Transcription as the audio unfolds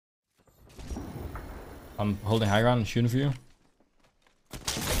I'm holding high ground and shooting for you.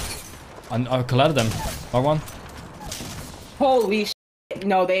 I collided them. Mark one. Holy shit.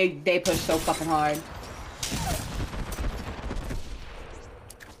 No, they push so fucking hard.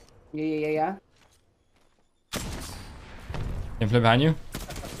 Yeah. Can flip behind you.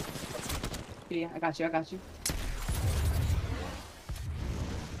 Yeah, I got you.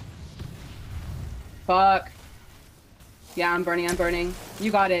 Fuck. Yeah, I'm burning.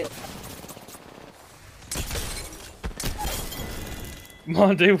 You got it.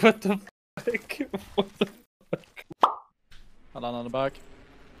 Mande, what the fuck? What the fuck? Hold on the back.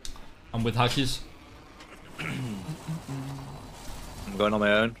 I'm with Hakis. I'm going on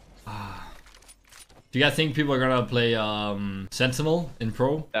my own. Do you guys think people are gonna play Sentinel in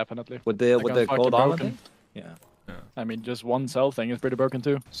Pro? Definitely. With the gold armor thing? Yeah. I mean, just one cell thing is pretty broken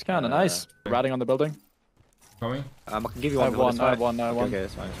too. It's kind of nice. Ratting on the building. Coming? I can give you one. I have one. Okay,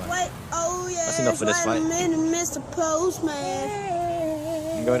 that's fine. Wait, oh yeah. That's enough for this fight. Mr. Postman.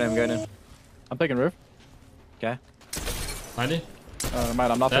 I'm going in. I'm taking roof. Okay. 90?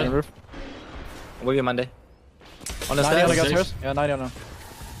 Man, I'm not taking roof. I'm with you, Mande. On the 90 on the stairs. stairs. Yeah, 90 on them.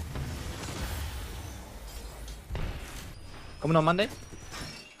 Coming on Mande.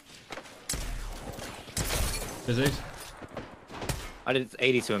 Physics. I did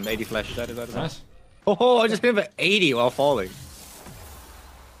 80 to him, 80 flash. That is. Nice. Oh, I just hit him for 80 while falling.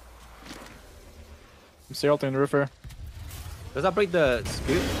 I'm still ulting the roof here. Does that break the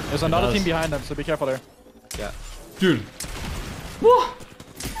scoop? There's another team behind them, so be careful there. Yeah. Dude.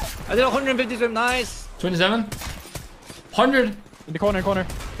 I did 150 to him, nice. 27. 100. In the corner.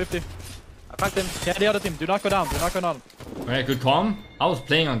 50. I cracked him. Yeah, the other team. Do not go down. Alright, good calm. I was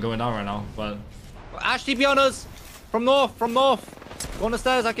playing on going down right now, but... Ash TP on us. From north. Go on the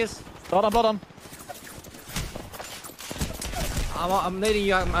stairs, Akis. Blood on. I'm nading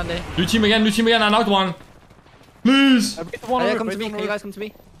you, Mande. New team again. I knocked one. Please. Wait the one. Hey, come to me. Can you guys come to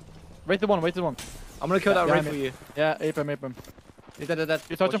me? Wait the one. I'm gonna kill that raid for you. Yeah, ape him. He's dead.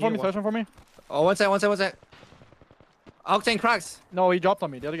 You touch him for me? Oh, one sec. Octane cracks. No, he dropped on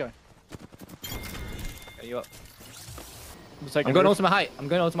me, the other guy. Get you up. I'm going ultimate height.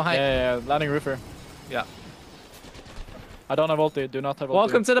 Yeah, landing roof here. Yeah. I don't have ulti, do not have ulti.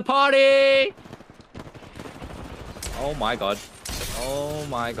 Welcome to the party! Oh my god.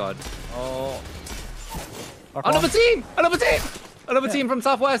 Oh. Another team from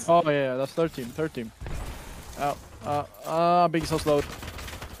southwest. Oh yeah, that's third team. Big so slow.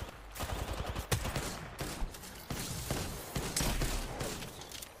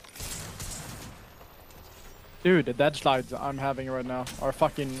 Dude, the dead slides I'm having right now are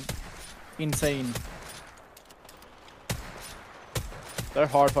fucking insane. They're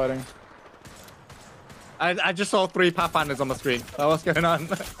hard fighting. I just saw 3 Pathfinders on the screen. What's going on?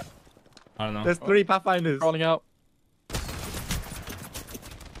 I don't know. There's 3 Pathfinders. Crawling out.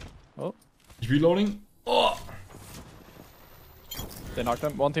 Oh. He's reloading. Oh. They knocked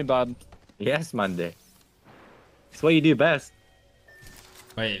him. One team died. Yes, Mande. It's what you do best.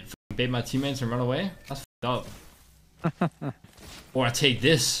 Wait, bait my teammates and run away? That's f***ed up. Or I take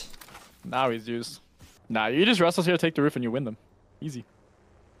this. Now he's used. Nah, you just rest us here, take the roof, and you win them. Easy.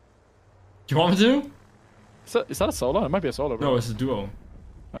 Do you want me to? Is that a solo? It might be a solo, bro. No, it's a duo.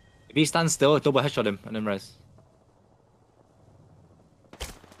 If he stands still, double headshot him and then res.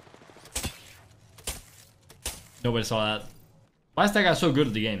 Nobody saw that. Why is that guy so good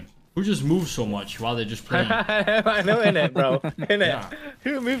at the game? Who just moves so much while they're just playing? I know, innit, bro. Innit? Yeah.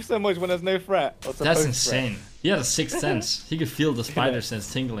 Who moves so much when there's no threat? That's insane. He had a 6th sense. He could feel the spider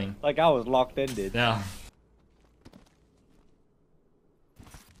sense tingling. Like I was locked in, dude. Yeah.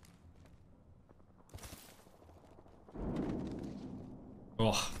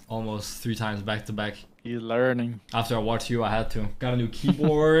 Oh, almost 3 times back to back. He's learning. After I watched you, I had to. Got a new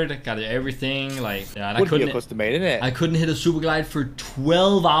keyboard, got everything. Like, yeah, and I couldn't. Custom made, innit? I couldn't hit a super glide for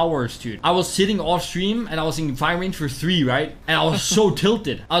 12 hours, dude. I was sitting off stream and I was in fire range for 3, right? And I was so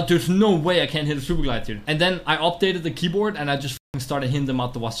tilted. There's no way I can't hit a super glide, dude. And then I updated the keyboard and I just started hitting them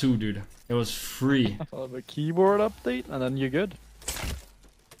out the wazoo, dude. It was free. So a keyboard update and then you're good.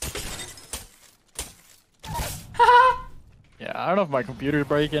 Yeah, I don't know if my computer's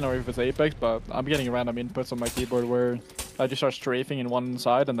breaking or if it's Apex, but I'm getting random inputs on my keyboard where I just start strafing in one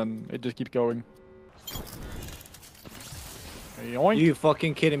side and then it just keeps going. Yoink. You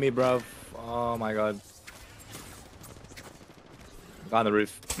fucking kidding me, bro? Oh my god. Guy on the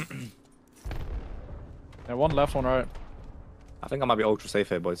roof. Yeah, one left, one right. I think I might be ultra safe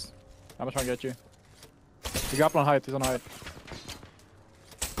here, boys. I'm gonna try and get you. He got on height, he's on height.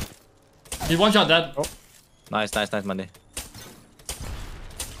 He one shot that. Oh. Nice, Mande.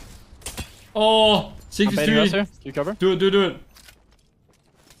 Oh, I'm baiting us 63. here. You cover? Do it.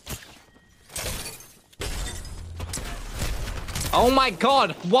 Oh my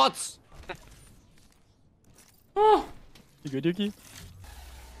god, what? Oh. You good, Yuki?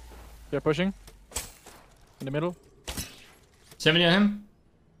 They're pushing. In the middle. 70 on him.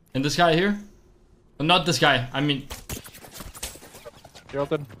 And this guy here. Not this guy. I mean, You're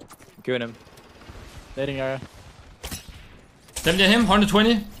ulted. Doing him. Dating area. 70 on him.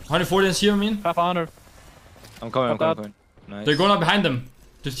 120. 140 on Zero, I mean. 500. I'm coming, I'm Got coming. Nice. They're going up behind them.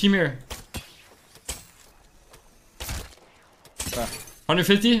 Just team here.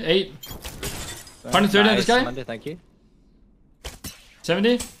 150. 8. 130 on this guy. Mande, thank you.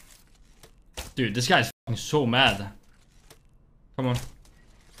 70. Dude, this guy's fucking so mad. Come on.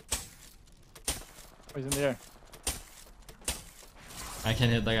 Oh, he's in the air. I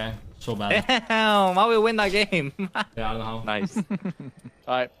can't hit that guy. So bad. Damn, how we win that game? Yeah, I don't know how. Nice.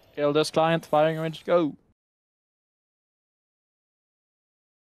 Alright, kill this client, firing range, go.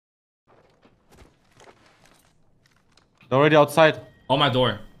 They're already outside. On my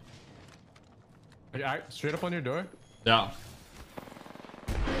door. Straight up on your door. Yeah.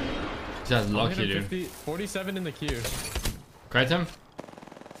 This guy's I'll lucky, hit him dude. 50, 47 in the queue. Cracked him.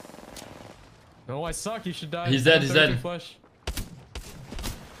 No, I suck. You should die. He's dead, he's 32 dead. Flush.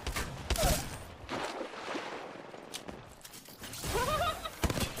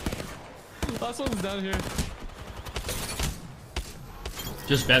 Last one's down here.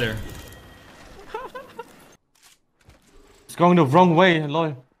 Just better. It's going the wrong way,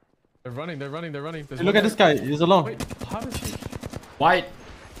 lol. They're running. There's Hey, look at this guy. He's alone. Wait, how does he? White.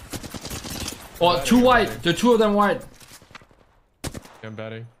 Oh, two white. There are two of them white. I'm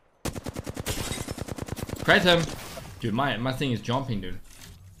batting. Cracked him. Dude, my thing is jumping, dude.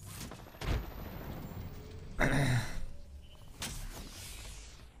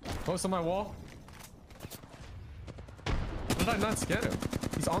 Close on my wall. How did I not scan him?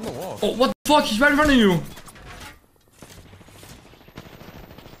 He's on the wall. Oh, what the fuck? He's right in front of you.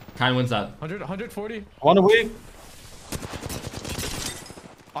 Kind wins that. 100, 140. One a week.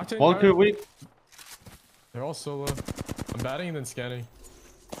 Octane. One fire. per week. They're all solo. I'm batting and then scanning.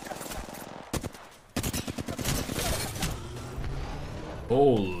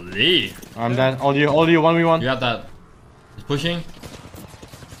 Holy. I'm dead. All you 1v1. You got that. He's pushing.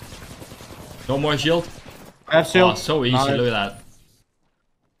 No more shield. I have shield. Oh, so easy. Nice. Look at that.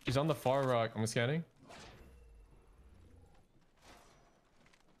 He's on the far rock. I'm scanning.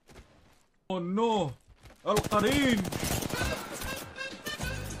 Oh no! Al Qarin!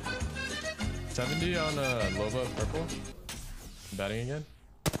 70 on Lova purple. I'm batting again.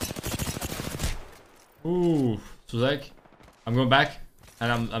 Ooh. Suzek. I'm going back.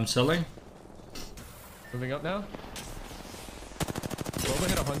 And I'm selling. Moving up now. Lova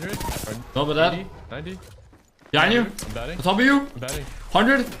hit 100. No, but Or that. 80, 90. Behind you. I'm batting. On top of you. I'm batting.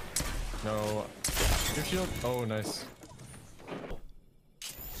 100. No. Your shield. Oh, nice.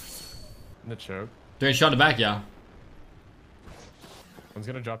 In the choke. Doing shot in the back, yeah. One's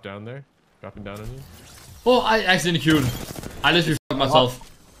gonna drop down there. Dropping down on you. Oh, I accidentally queued. I literally fucked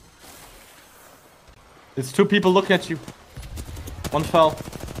myself. It's two people looking at you. One fell.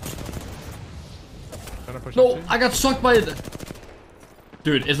 Trying to push No, up to you. I got sucked by it.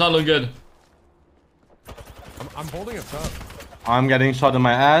 Dude, it's not looking good. I'm holding up top. I'm getting shot in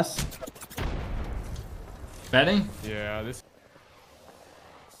my ass. Batting? Yeah, this.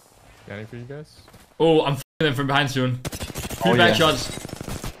 Scanning for you guys. Oh, I'm f***ing them from behind soon. Three Oh, back yeah.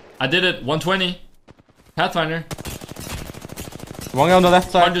 shots. I did it. 120. Pathfinder. One guy on the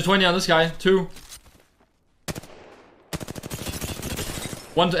left side. 120 on this guy. 2.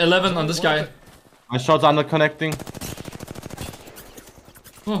 111 on this guy. My shots are not connecting.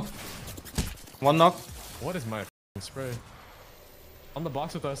 Oh, One knock. What is my f***ing spray? On the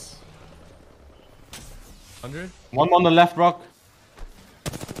box with us. 100. One on the left rock.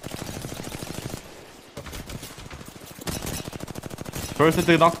 First hit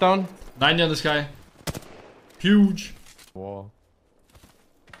the knockdown. 90 on this guy. Huge. Wall.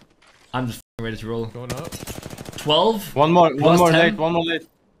 I'm just f***ing ready to roll. Going up. 12. One more Plus 10. late. One more late.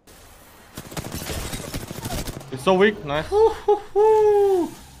 It's so weak. Nice.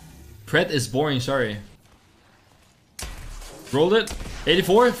 Pret is boring, sorry. Rolled it.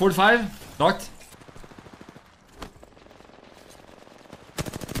 84, 45. Knocked.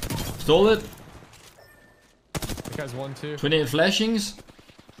 Stole it. That guy's 1-2. 28 flashings.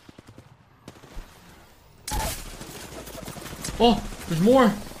 Oh, there's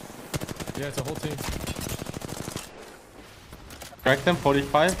more. Yeah, it's a whole team. Cracked them.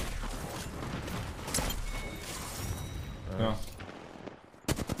 45. Yeah.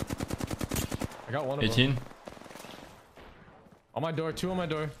 I got one of them. 18. On my door, 2 on my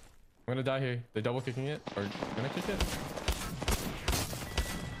door. I'm gonna die here. They double kicking it, or gonna kick it?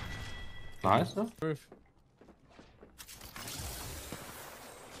 Nice. Roof.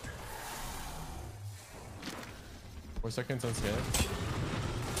 Four seconds on scan.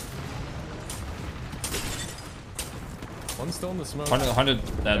 One's still in the smoke.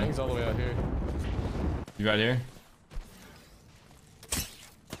 100 dead. Bang's all the way out here. You right here?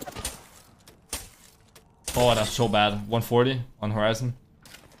 Oh, that's so bad. 140 on Horizon.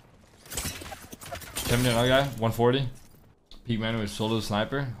 70 another guy. 140. Peak man with solo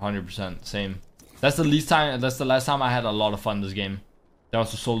sniper. 100%. Same. That's the least time. That's the last time I had a lot of fun this game. That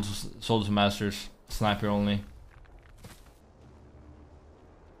was the solo to masters. Sniper only. In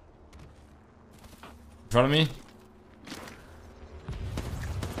front of me.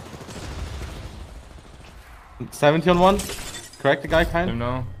 $70 on one. Correct the guy, kind. Him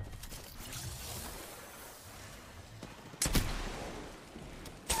now.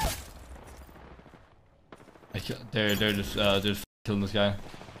 They're just killing this guy.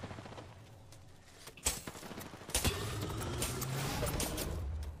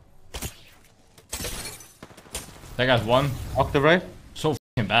 That guy's one. Octave right. So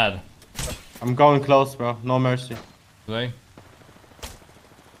fucking bad. I'm going close, bro. No mercy. Play.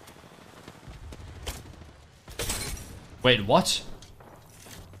 Wait, what?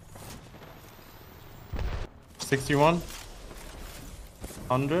 61.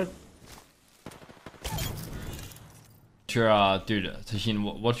 100. Dude,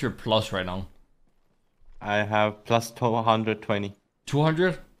 Tashin, what's your plus right now? I have plus 220.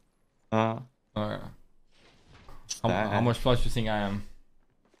 200? How How much plus do you think I am?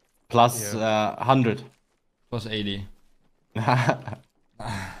 plus 100. Plus 80. Right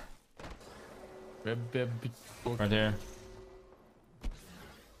there.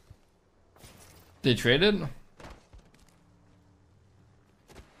 They traded?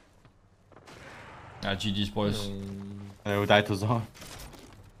 Ah, GG's boys. I will die to zone.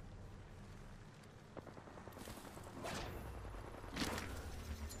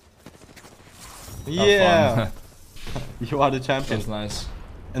 Yeah! You are the champion. That's nice.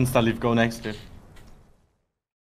 Insta leave, go next, dude.